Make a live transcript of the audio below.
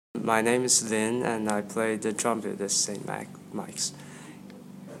My name is Lin, and I play the trumpet at St. Mike's.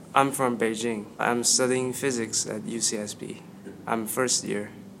 I'm from Beijing. I'm studying physics at UCSB. I'm first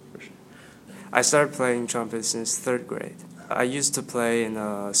year. I started playing trumpet since third grade. I used to play in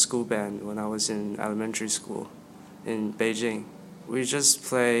a school band when I was in elementary school in Beijing. We just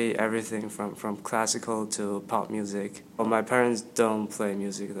play everything from classical to pop music. Well, my parents don't play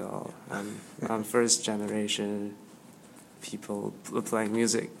music at all. I'm first generation people playing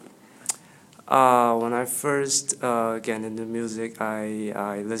music. When I first get into music,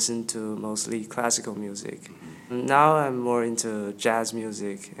 I listened to mostly classical music. Now I'm more into jazz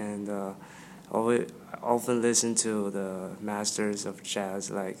music and often listen to the masters of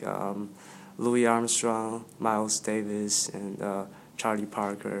jazz like Louis Armstrong, Miles Davis, and Charlie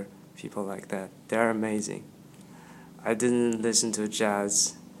Parker, people like that. They're amazing. I didn't listen to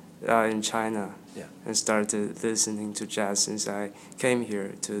jazz in China and started listening to jazz since I came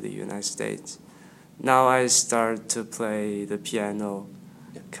here to the United States. Now I start to play the piano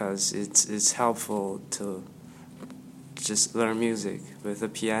because it's helpful to just learn music with the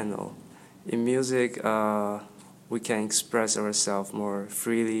piano. In music, we can express ourselves more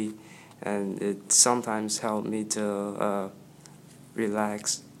freely, and it sometimes helps me to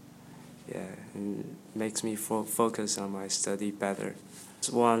relax. Yeah, and makes me focus on my study better.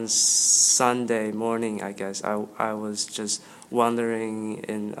 One Sunday morning, I guess, I was just wandering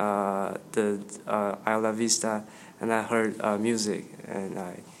in the Isla Vista, and I heard music, and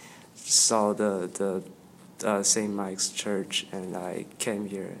I saw the St. Mike's Church, and I came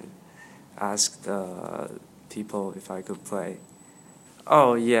here and asked people if I could play.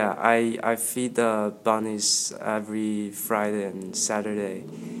 Oh yeah, I feed the bunnies every Friday and Saturday.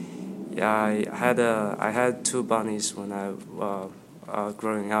 Yeah, I had two bunnies when I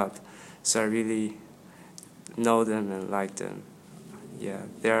growing up, so I really know them and like them. Yeah,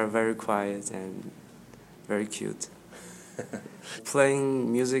 they are very quiet and very cute.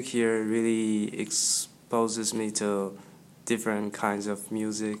 Playing music here really exposes me to different kinds of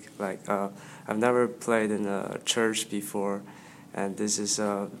music. Like I've never played in a church before, and this is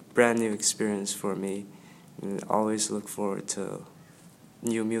a brand new experience for me. And I always look forward to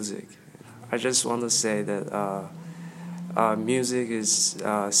new music. I just want to say that music is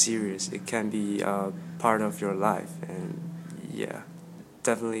serious. It can be part of your life, and yeah,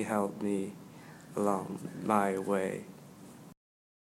 definitely helped me along my way.